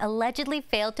 but allegedly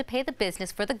failed to pay the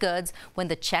business for the goods when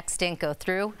the checks didn't go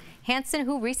through. Hansen,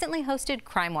 who recently hosted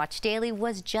Crime Watch Daily,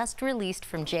 was just released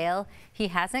from jail. He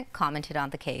hasn't commented on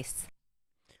the case.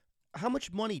 How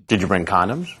much money did you bring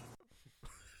condoms?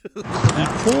 He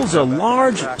pulls a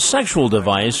large sexual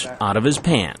device out of his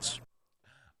pants.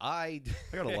 I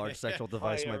got a large sexual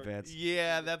device in my pants.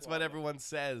 Yeah, that's what everyone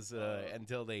says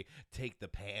until they take the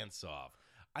pants off.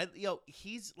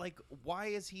 He's like, why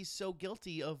is he so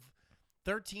guilty of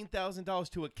 $13,000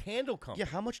 to a candle company?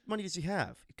 Yeah, how much money does he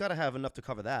have? He's got to have enough to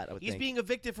cover that, I would think. He's being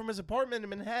evicted from his apartment in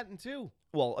Manhattan, too.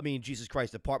 Well, I mean, Jesus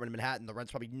Christ, the apartment in Manhattan, the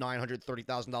rent's probably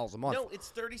 $930,000 a month. No,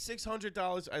 it's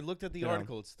 $3,600. I looked at the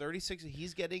article. It's $36.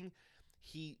 He's getting,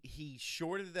 he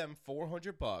shorted them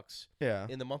 $400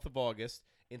 in the month of August.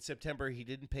 In September, he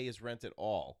didn't pay his rent at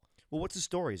all. Well, what's his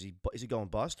story? Is he going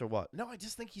bust or what? No, I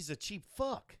just think he's a cheap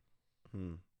fuck.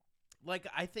 Like,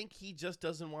 I think he just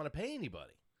doesn't want to pay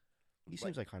anybody. He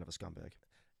seems like kind of a scumbag.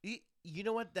 You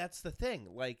know what? That's the thing.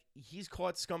 Like, he's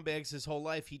caught scumbags his whole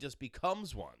life. He just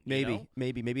becomes one. Maybe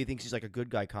he thinks he's like a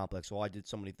good guy complex. Well, I did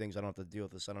so many things, I don't have to deal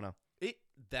with this. I don't know.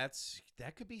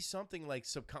 That could be something like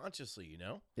subconsciously, you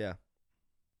know? Yeah.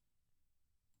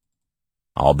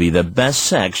 I'll be the best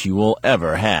sex you will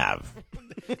ever have.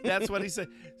 That's what he said.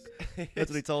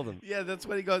 That's what he told him. Yeah, that's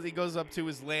what he goes. He goes up to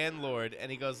his landlord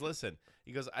and he goes, "Listen,"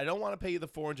 he goes, "I don't want to pay you the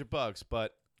 $400,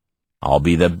 but I'll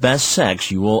be the best sex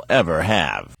you will ever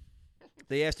have."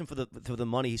 They asked him for the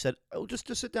money. He said, "Oh, just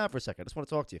sit down for a second. I just want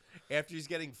to talk to you." After he's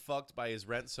getting fucked by his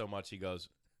rent so much, he goes,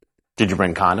 "Did you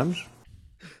bring condoms?"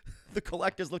 The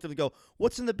collectors looked at him and go,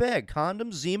 "What's in the bag?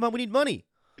 Condoms? Zima? We need money."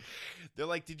 They're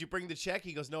like, "Did you bring the check?"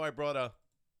 He goes, "No, I brought a..."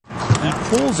 He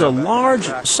pulls a large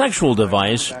sexual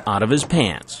device out of his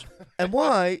pants. And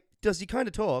why does he kind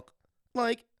of talk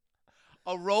like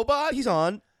a robot? He's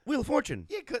on Wheel of Fortune.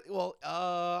 Yeah, well,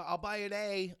 I'll buy an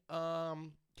A.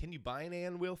 Can you buy an A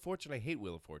on Wheel of Fortune? I hate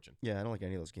Wheel of Fortune. Yeah, I don't like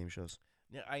any of those game shows.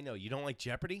 Yeah, I know. You don't like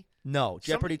Jeopardy? No,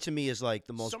 Jeopardy to me is like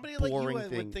the most boring like you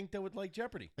thing. would think that would like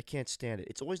Jeopardy. I can't stand it.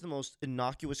 It's always the most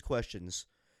innocuous questions,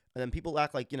 and then people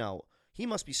act like, he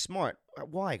must be smart.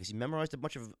 Why? Because he memorized a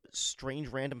bunch of strange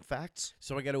random facts?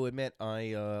 So I got to admit,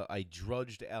 I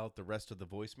drudged out the rest of the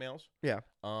voicemails. Yeah.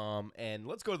 And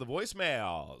let's go to the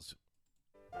voicemails.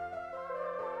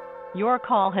 Your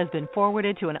call has been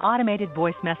forwarded to an automated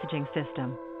voice messaging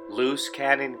system. Loose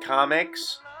Cannon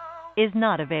Comics is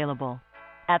not available.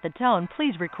 At the tone,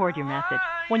 please record your message.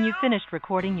 When you've finished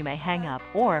recording, you may hang up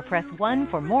or press 1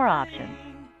 for more options.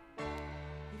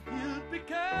 You pick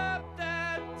up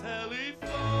that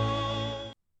telephone.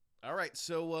 right,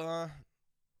 so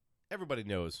everybody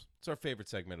knows it's our favorite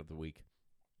segment of the week.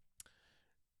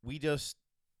 We just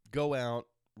go out,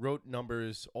 wrote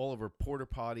numbers all over porta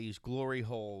potties, glory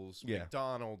holes,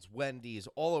 McDonald's, Wendy's,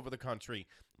 all over the country,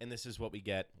 and this is what we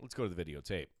get. Let's go to the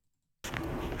videotape.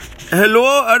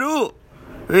 Hello, Aru.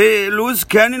 Hey, Loose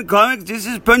Cannon Comics. This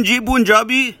is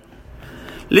Punjabi.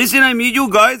 Listen, I meet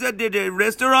you guys at the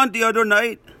restaurant the other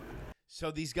night. So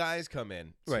these guys come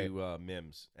in to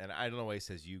Mims, and I don't know why he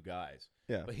says you guys.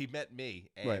 Yeah. But he met me,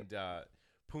 and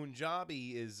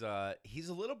Punjabi is he's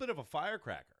a little bit of a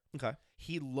firecracker. Okay.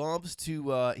 He loves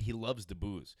to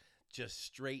booze. Just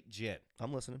straight gin.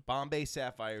 I'm listening. Bombay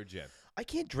Sapphire gin. I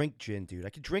can't drink gin, dude. I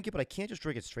can drink it, but I can't just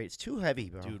drink it straight. It's too heavy,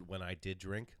 bro. Dude, when I did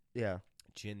drink,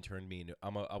 gin turned me into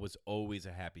I was always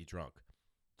a happy drunk.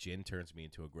 Gin turns me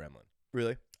into a gremlin.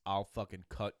 Really? I'll fucking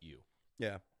cut you.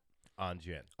 Yeah. On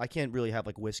gin. I can't really have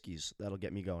like whiskeys. That'll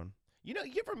get me going. You know,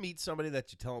 you ever meet somebody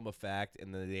that you tell them a fact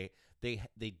and then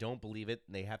they don't believe it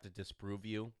and they have to disprove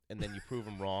you and then you prove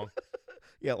them wrong?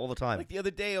 Yeah, all the time. Like the other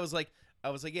day, I was like,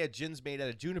 yeah, gin's made out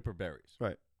of juniper berries.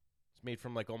 Right. It's made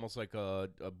from like almost like a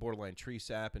borderline tree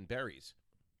sap and berries.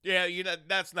 Yeah,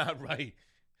 that's not right.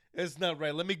 It's not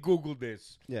right. Let me Google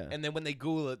this. Yeah. And then when they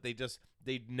Google it,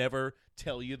 they never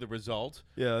tell you the result.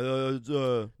 Yeah.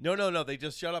 No. They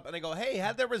just shut up and they go, hey,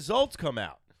 how'd the results come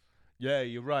out? Yeah,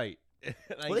 you're right.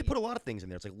 Well, they put a lot of things in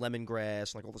there. It's like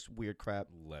lemongrass, like all this weird crap.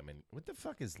 Lemon. What the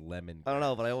fuck is lemon? I don't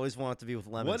know, but I always want it to be with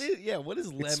lemons. What is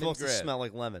lemongrass? It's supposed to smell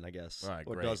like lemon, I guess. All right,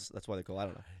 or great. that's why they call it. I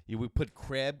don't know. We put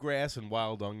crabgrass and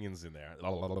wild onions in there.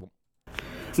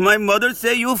 My mother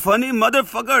say you funny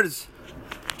motherfuckers.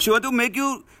 She want to make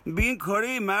you being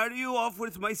curry, marry you off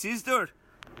with my sister.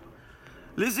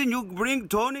 Listen, you bring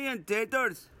Tony and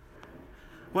Taters.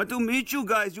 Want to meet you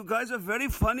guys. You guys are very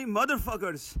funny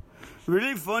motherfuckers.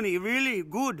 Really funny, really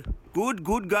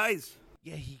good guys.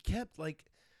 Yeah, he kept like,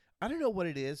 I don't know what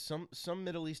it is. Some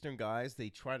Middle Eastern guys, they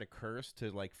try to curse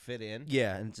to like fit in.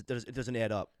 Yeah, and it doesn't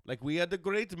add up. Like we had the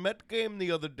great Met game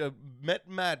the other Met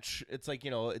match. It's like,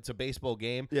 it's a baseball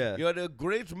game. Yeah. You had a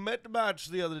great Met match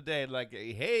the other day. Like,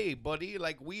 hey, buddy,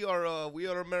 like we are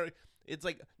American. It's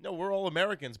like, no, we're all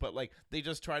Americans, but like they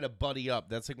just try to buddy up.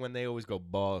 That's like when they always go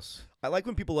boss. I like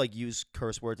when people like use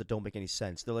curse words that don't make any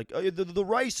sense. They're like, oh, the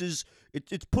rice is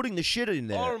it's putting the shit in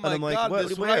there. Oh my and I'm like, God,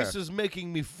 this where? rice is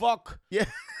making me fuck. Yeah,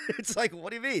 it's like,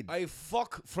 what do you mean? I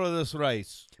fuck for this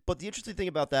rice. But the interesting thing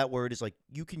about that word is like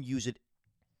you can use it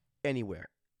anywhere.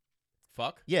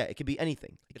 Fuck? Yeah, it could be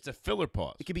anything. It's a filler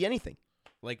pause. It could be anything.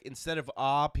 Like instead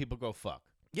of people go fuck.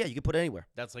 Yeah, you can put it anywhere.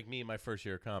 That's like me in my first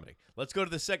year of comedy. Let's go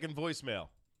to the second voicemail.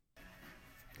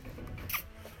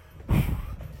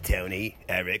 Tony,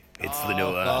 Eric, it's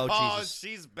Lenore. Oh, Jesus.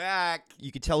 She's back.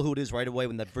 You can tell who it is right away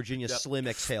when that Virginia Slim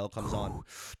exhale comes on.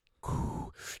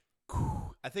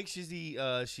 I think she's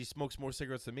she smokes more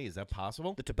cigarettes than me. Is that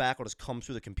possible? The tobacco just comes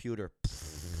through the computer.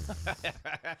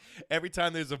 Every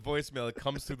time there's a voicemail, it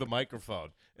comes through the microphone,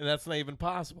 and that's not even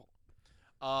possible.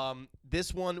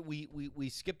 This one, we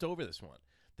skipped over this one.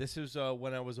 This is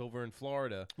when I was over in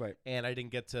Florida, right? And I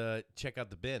didn't get to check out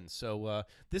the bin. So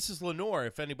this is Lenore.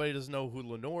 If anybody doesn't know who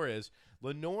Lenore is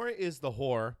the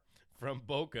whore from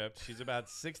Boca. She's about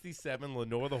 67,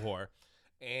 Lenore the whore,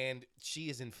 and she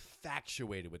is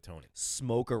infatuated with Tony.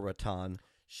 Smoker Raton.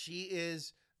 She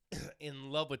is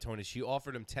in love with Tony. She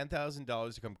offered him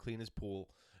 $10,000 to come clean his pool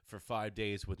for 5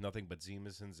 days with nothing but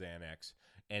Zimas and Xanax,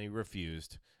 and he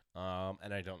refused.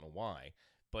 And I don't know why.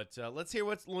 But let's hear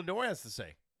what Lenore has to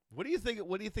say. What do you think?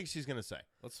 What do you think she's gonna say?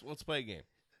 Let's play a game.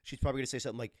 She's probably gonna say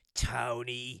something like,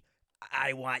 "Tony,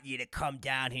 I want you to come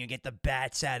down here and get the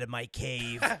bats out of my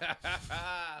cave."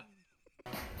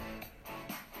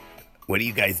 What are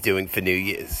you guys doing for New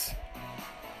Year's?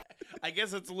 I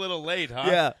guess it's a little late, huh?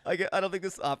 Yeah, I don't think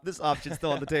this option's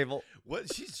still on the table.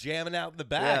 What? She's jamming out in the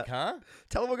back, huh?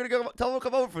 Tell them we're gonna go. Tell them we'll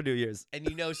come over for New Year's. And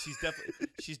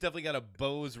she's definitely got a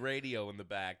Bose radio in the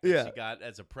back that she got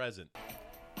as a present.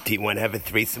 Do you want to have a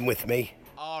threesome with me?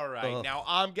 All right, now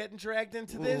I'm getting dragged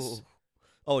into this.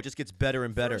 Oh, it just gets better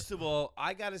and better. First of all,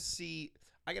 I gotta see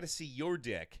your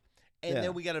dick, and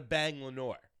then we gotta bang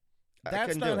Lenore.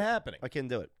 That's not happening. I can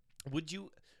do it. Would you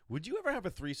ever have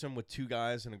a threesome with two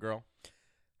guys and a girl?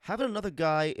 Having another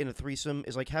guy in a threesome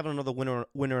is like having another winner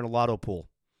in a lotto pool.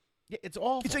 Yeah, it's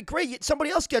awful. It's like, great,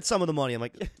 somebody else gets some of the money. I'm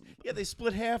like, yeah, they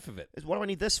split half of it. What do I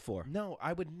need this for? No,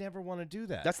 I would never want to do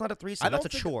that. That's not a threesome. That's a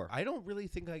chore. I don't really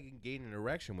think I can gain an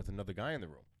erection with another guy in the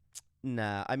room.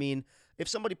 Nah, I mean, if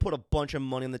somebody put a bunch of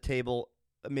money on the table,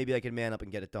 maybe I could man up and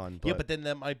get it done. But... Yeah, but then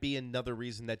that might be another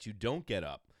reason that you don't get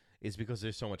up, is because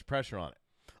there's so much pressure on it.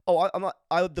 Oh, I'm not.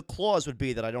 The clause would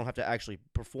be that I don't have to actually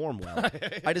perform well.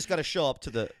 I just got to show up to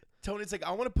the Tony's like,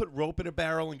 I want to put rope in a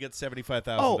barrel and get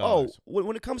 $75,000. Oh,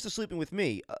 when it comes to sleeping with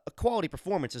me, a quality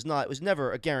performance was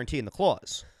never a guarantee in the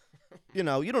clause. You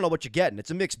know, you don't know what you're getting.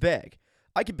 It's a mixed bag.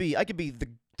 I could be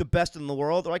the best in the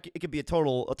world, or it could be a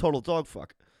total dog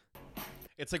fuck.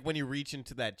 It's like when you reach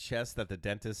into that chest that the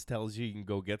dentist tells you can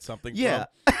go get something Yeah.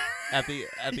 from. At the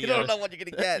You don't know what you're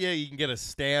gonna get. Yeah, you can get a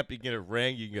stamp, you can get a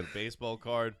ring, you can get a baseball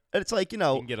card. And it's like, you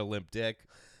know, you can get a limp dick.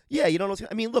 Yeah, you don't know.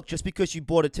 I mean, look, just because you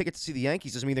bought a ticket to see the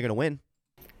Yankees doesn't mean they're going to win.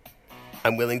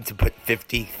 I'm willing to put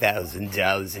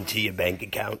 $50,000 into your bank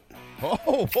account.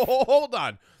 Oh, hold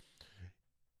on.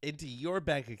 Into your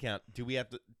bank account, do we have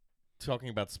to talking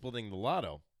about splitting the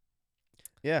lotto?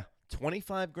 Yeah.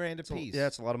 $25,000 a piece. Yeah,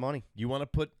 it's a lot of money. You want to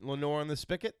put Lenore on the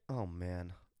spigot? Oh,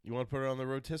 man. You want to put her on the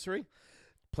rotisserie?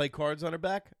 Play cards on her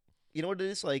back? You know what it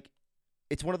is? Like,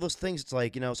 it's one of those things. It's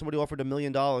like, you know, somebody offered $1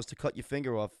 million to cut your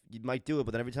finger off. You might do it,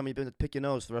 but then every time you pick your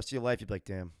nose for the rest of your life, you'd be like,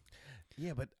 damn.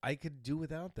 Yeah, but I could do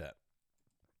without that.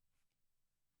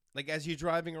 Like, as you're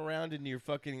driving around in your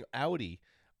fucking Audi,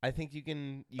 I think you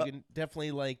can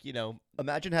definitely, like, you know.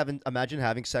 Imagine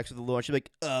having sex with the Lord. She'd be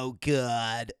like, oh,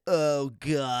 God. Oh,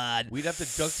 God. We'd have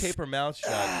to duct tape her mouth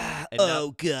shut.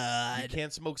 God. You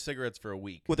can't smoke cigarettes for a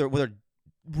week. With her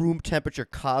room temperature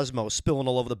Cosmo spilling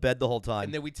all over the bed the whole time.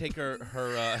 And then we take her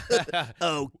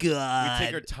oh, God. We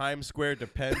take her Times Square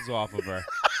Depends off of her.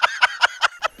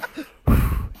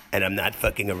 And I'm not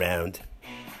fucking around.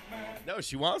 No,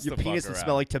 she wants Your to fuck penis around. would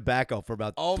smell like tobacco for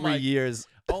about 3 years.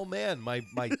 Oh, man, my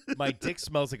dick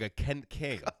smells like a Kent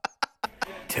King.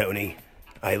 Tony,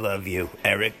 I love you.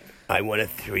 Eric, I want a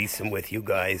threesome with you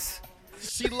guys.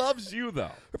 She loves you,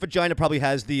 though. Her vagina probably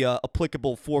has the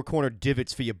applicable four-corner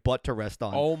divots for your butt to rest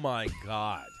on. Oh, my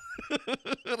God.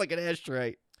 Like an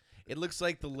ashtray. It looks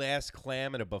like the last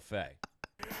clam in a buffet.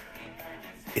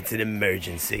 It's an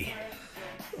emergency.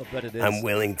 I'll bet it is. I'm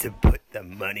willing to put the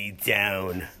money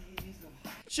down.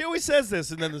 She always says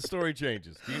this, and then the story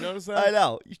changes. Do you notice that? I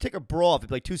know. You take a bra off, it'd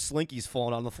be like two Slinkies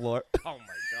falling on the floor. Oh, my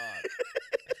God.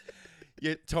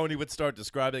 Yeah, Tony would start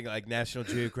describing, like, National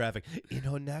Geographic. In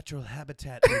her natural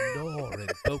habitat, Lenore in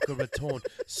Boca Raton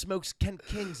smokes Kent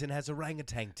Kings and has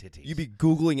orangutan titties. You'd be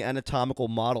Googling anatomical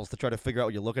models to try to figure out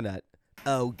what you're looking at.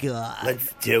 Oh, God.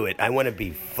 Let's do it. I want to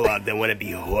be flogged. I want to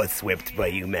be horsewhipped by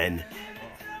you men.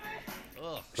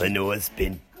 Ugh. Lenore's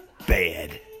been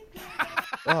bad.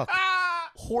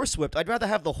 Horsewhipped. I'd rather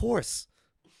have the horse.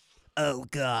 Oh,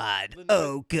 God.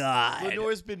 Oh, God.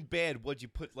 Lenore's been bad. What'd you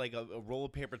put, like, a roll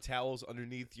of paper towels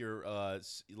underneath your,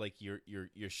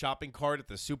 your shopping cart at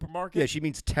the supermarket? Yeah, she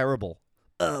means terrible.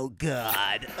 Oh,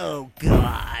 God. Oh,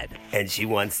 God. And she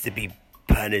wants to be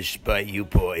punished by you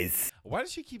boys. Why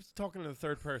does she keep talking to the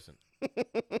third person?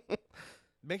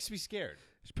 Makes me scared.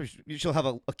 She'll have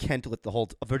a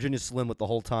Kentlet a Virginia Slim the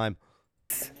whole time.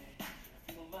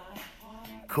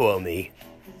 Call me.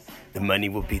 The money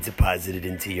will be deposited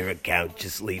into your account.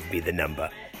 Just leave me the number.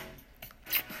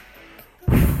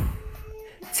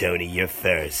 Tony, you're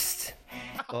first.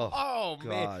 Oh God.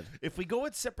 man. If we go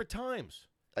at separate times,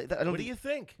 I don't what do you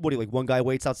think? What do you like? One guy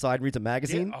waits outside and reads a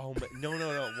magazine? Yeah, oh,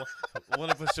 no. One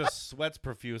of us just sweats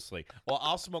profusely. Well,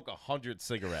 I'll smoke 100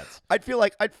 cigarettes. I'd feel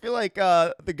like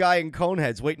the guy in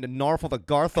Coneheads waiting to narfle the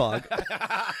Garthog.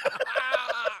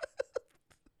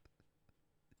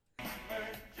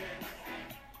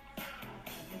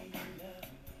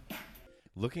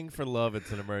 Looking for love, it's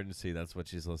an emergency. That's what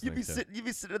she's listening to. You'd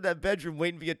be sitting in that bedroom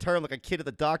waiting for your turn like a kid at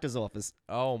the doctor's office.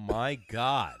 Oh, my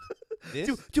God.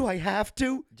 Do I have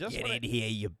to? Just Get when in here,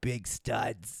 you big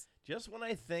studs. Just when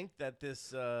I think that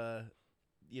this,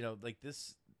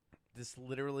 this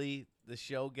literally, the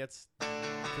show gets to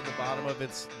the bottom of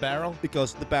its barrel.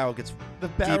 Because the barrel gets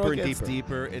deeper and gets deeper.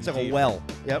 deeper and It's like deeper. a well.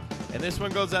 Yep. And this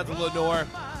one goes out to Lenore.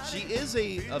 She is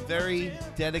a very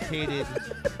dedicated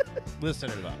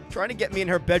listener, though. Trying to get me in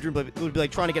her bedroom would be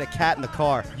like trying to get a cat in the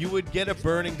car. You would get a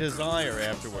burning desire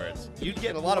afterwards. You'd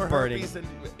get a lot of more burning. herpes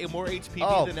and more HPV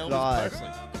Oh, than Elvis God. Presley.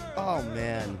 Oh,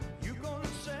 man.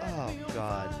 Oh,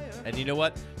 God. And you know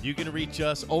what? You can reach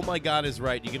us. Oh, my God is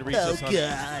right. You can reach us on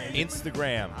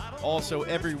Instagram. Also,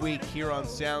 every week here on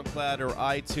SoundCloud or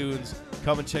iTunes.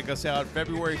 Come and check us out.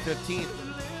 February 15th,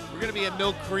 we're going to be at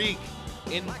Mill Creek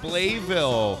in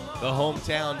Blayville, the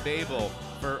hometown Babel,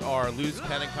 for our Loose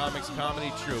Cannon Comics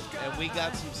comedy troupe. And we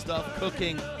got some stuff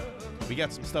cooking. We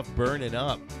got some stuff burning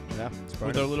up. Yeah, it's burning.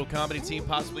 With our little comedy team,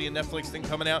 possibly a Netflix thing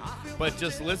coming out. But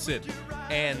just listen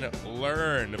and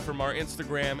learn from our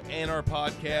Instagram and our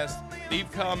podcast.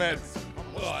 Leave comments.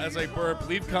 As I burp,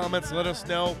 leave comments, let us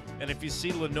know. And if you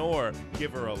see Lenore,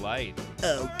 give her a light.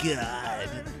 Oh, God.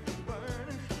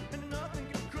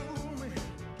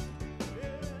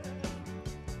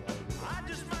 I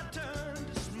just might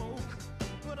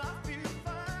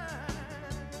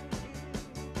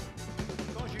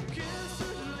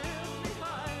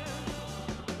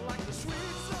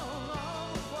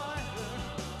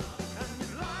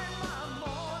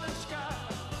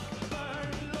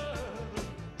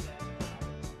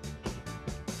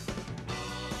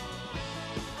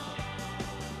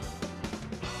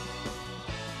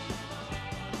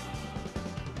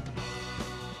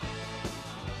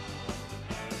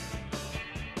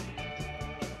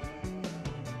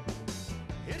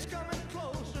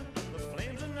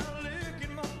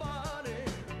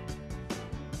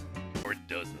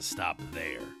doesn't stop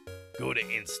there. Go to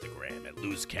Instagram at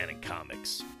Loose Cannon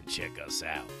Comics and check us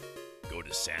out. Go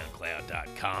to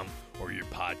SoundCloud.com or your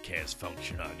podcast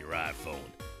function on your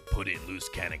iPhone. Put in Loose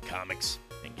Cannon Comics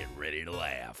and get ready to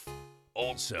laugh.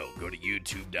 Also, go to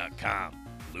YouTube.com,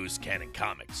 Loose Cannon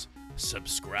Comics.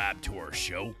 Subscribe to our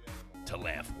show to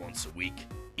laugh once a week,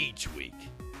 each week.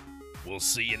 We'll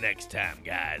see you next time,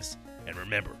 guys. And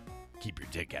remember, keep your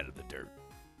dick out of the dirt.